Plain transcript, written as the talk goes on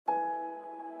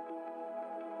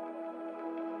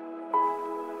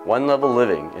One-level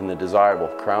living in the desirable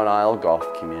Crown Isle golf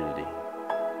community.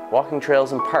 Walking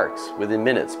trails and parks within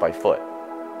minutes by foot.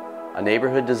 A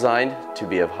neighborhood designed to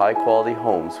be of high-quality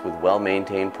homes with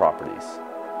well-maintained properties.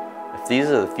 If these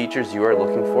are the features you are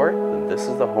looking for, then this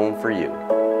is the home for you.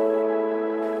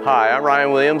 Hi, I'm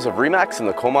Ryan Williams of RE/MAX in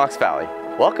the Comox Valley.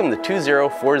 Welcome to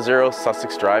 2040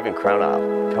 Sussex Drive in Crown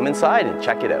Isle. Come inside and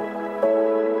check it out.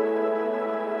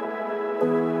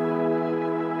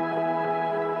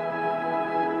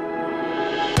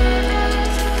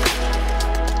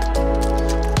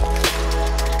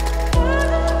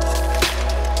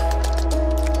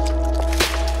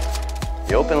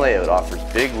 The open layout offers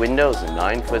big windows and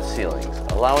 9-foot ceilings,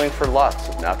 allowing for lots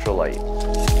of natural light.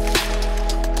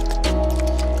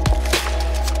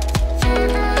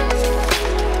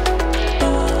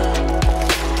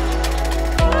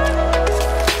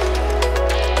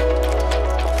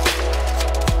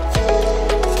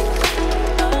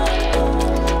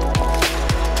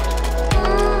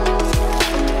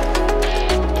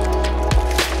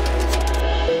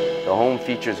 The home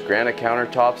features granite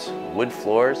countertops, wood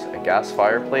floors, a gas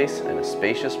fireplace, and a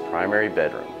spacious primary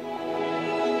bedroom.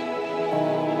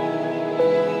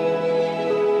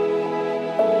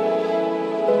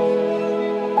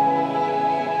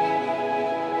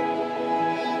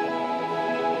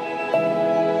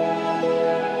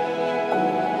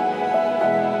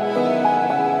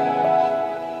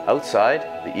 Outside,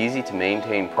 the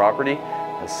easy-to-maintain property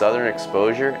has southern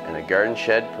exposure and a garden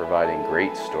shed providing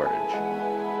great storage.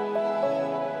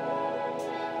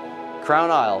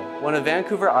 Crown Isle, one of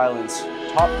Vancouver Island's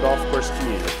top golf course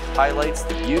communities, highlights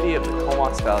the beauty of the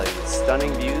Comox Valley with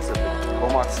stunning views of the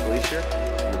Comox Glacier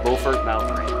and the Beaufort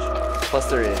Mountain Range. Plus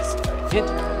there is a hint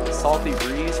of the salty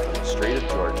breeze from the Strait of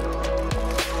Georgia.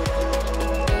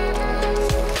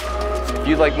 If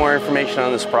you'd like more information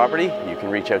on this property, you can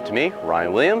reach out to me,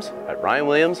 Ryan Williams, at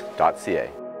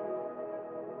ryanwilliams.ca.